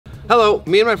Hello,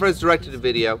 me and my friends directed a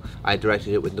video. I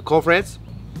directed it with Nicole France.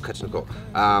 Cut to Nicole.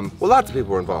 Well, lots of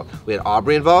people were involved. We had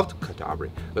Aubrey involved. Cut to Aubrey.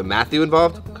 We had Matthew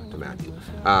involved. Cut to Matthew.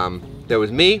 There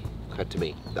was me. Cut to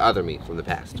me. The other me from the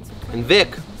past. And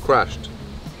Vic crushed.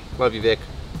 Love you, Vic.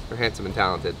 You're handsome and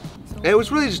talented. And it was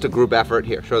really just a group effort.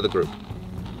 Here, show the group.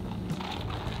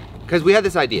 Because we had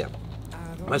this idea.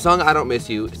 My song, I Don't Miss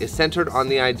You, is centered on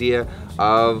the idea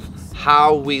of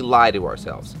how we lie to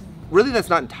ourselves. Really, that's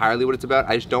not entirely what it's about.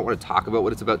 I just don't want to talk about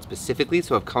what it's about specifically,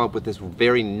 so I've come up with this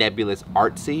very nebulous,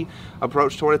 artsy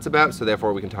approach to what it's about, so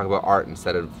therefore we can talk about art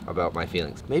instead of about my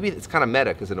feelings. Maybe it's kind of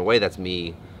meta, because in a way that's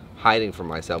me hiding from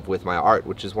myself with my art,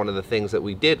 which is one of the things that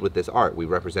we did with this art. We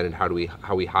represented how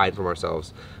we hide from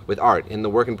ourselves with art in the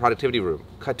work and productivity room.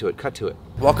 Cut to it, cut to it.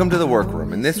 Welcome to the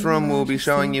workroom. In this room, we'll be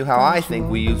showing you how I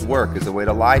think we use work as a way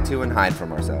to lie to and hide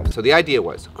from ourselves. So the idea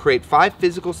was create 5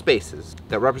 physical spaces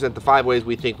that represent the 5 ways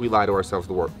we think we lie to ourselves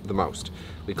the most.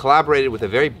 We collaborated with a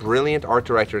very brilliant art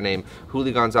director named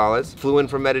Juli Gonzalez, flew in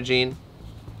from Medellin,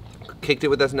 kicked it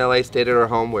with us in LA, stayed at our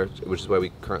home, which is where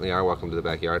we currently are. Welcome to the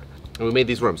backyard. And we made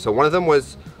these rooms. So one of them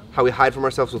was how we hide from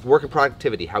ourselves with work and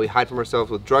productivity, how we hide from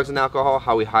ourselves with drugs and alcohol,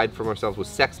 how we hide from ourselves with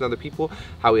sex and other people,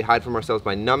 how we hide from ourselves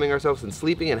by numbing ourselves and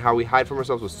sleeping, and how we hide from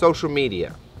ourselves with social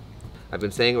media. I've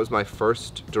been saying it was my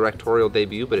first directorial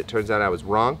debut, but it turns out I was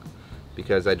wrong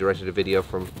because I directed a video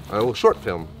from a little short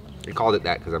film. I called it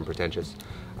that because I'm pretentious.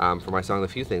 For my song The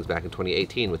Few Things back in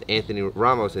 2018 with Anthony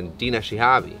Ramos and Dina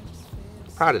Shihabi.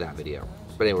 Proud of that video.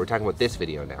 But anyway, we're talking about this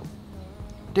video now.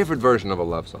 Different version of a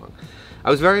love song. I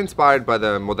was very inspired by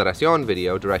the Moderación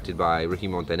video directed by Ricky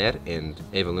Montaner and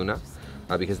Eva Luna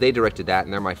because they directed that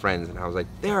and they're my friends, and I was like,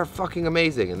 they're fucking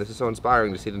amazing and this is so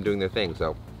inspiring to see them doing their thing,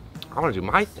 so I want to do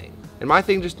my thing. And my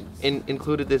thing just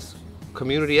included this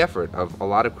community effort of a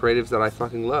lot of creatives that I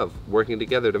fucking love working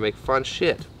together to make fun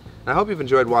shit. And I hope you've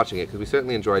enjoyed watching it, because we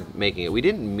certainly enjoyed making it. We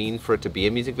didn't mean for it to be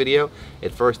a music video.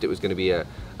 At first it was going to be a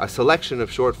selection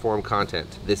of short form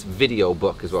content. This video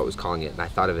book is what I was calling it, and I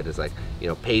thought of it as like, you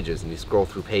know, pages, and you scroll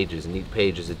through pages, and each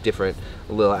page is a different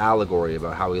little allegory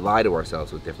about how we lie to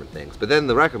ourselves with different things. But then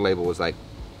the record label was like,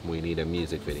 we need a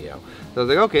music video. So I was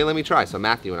like, okay, let me try. So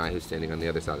Matthew and I, who's standing on the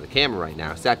other side of the camera right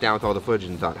now, sat down with all the footage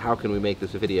and thought, how can we make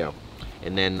this a video?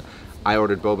 And then I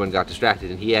ordered boba and got distracted,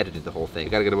 and he edited the whole thing.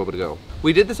 Gotta get a boba to go.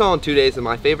 We did this all in 2 days, and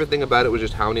my favorite thing about it was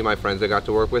just how many of my friends I got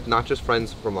to work with. Not just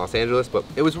friends from Los Angeles, but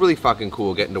it was really fucking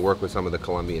cool getting to work with some of the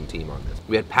Colombian team on this.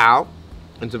 We had Pau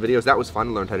in some videos. That was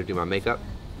fun. Learned how to do my makeup.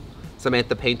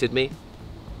 Samantha painted me.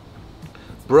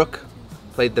 Brooke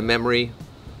played the memory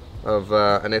of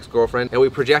an ex-girlfriend, and we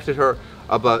projected her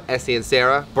above Essie and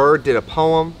Sarah. Bird did a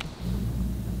poem.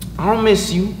 I don't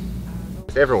miss you.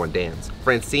 Everyone danced.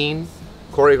 Francine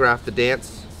choreographed the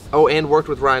dance. Oh, and worked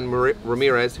with Ryan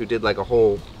Ramirez, who did like a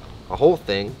whole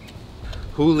thing.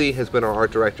 Juli has been our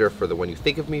art director for the When You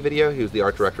Think of Me video. He was the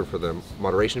art director for the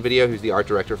Moderation video. He was the art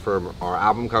director for our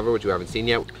album cover, which you haven't seen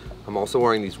yet. I'm also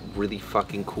wearing these really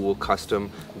fucking cool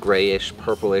custom grayish,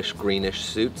 purplish, greenish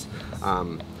suits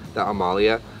that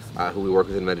Amalia, who we work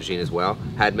with in Medellin as well,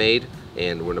 had made.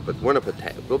 And we'll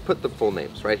put the full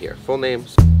names right here. Full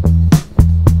names.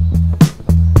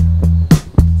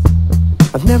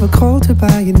 I've never called her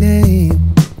by your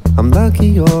name. I'm lucky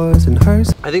yours and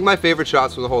hers. I think my favorite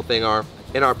shots from the whole thing are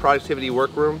in our productivity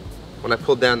workroom. When I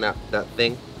pulled down that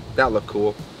thing, that looked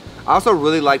cool. I also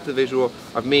really liked the visual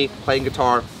of me playing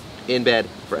guitar in bed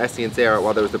for Essie and Sarah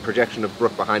while there was the projection of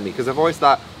Brooke behind me. Because I've always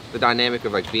thought the dynamic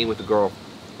of like being with a girl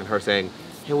and her saying,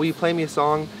 hey, will you play me a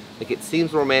song? Like, it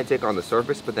seems romantic on the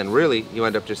surface, but then really you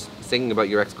end up just singing about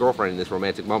your ex-girlfriend in this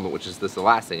romantic moment, which is just the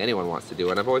last thing anyone wants to do.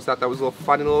 And I've always thought that was a little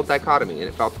funny little dichotomy, and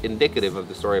it felt indicative of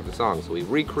the story of the song. So we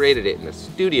recreated it in a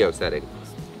studio setting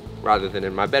rather than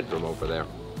in my bedroom over there.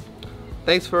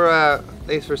 Thanks for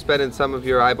spending some of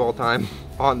your eyeball time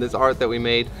on this art that we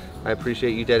made. I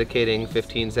appreciate you dedicating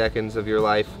 15 seconds of your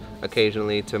life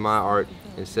occasionally to my art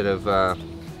instead of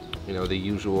you know, the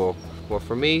usual. Well,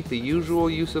 for me, the usual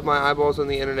use of my eyeballs on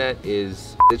the internet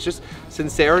is, it's just,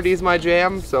 sincerity is my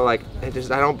jam, so like, I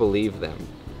don't believe them.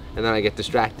 And then I get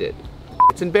distracted.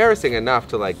 It's embarrassing enough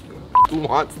to like, who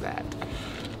wants that?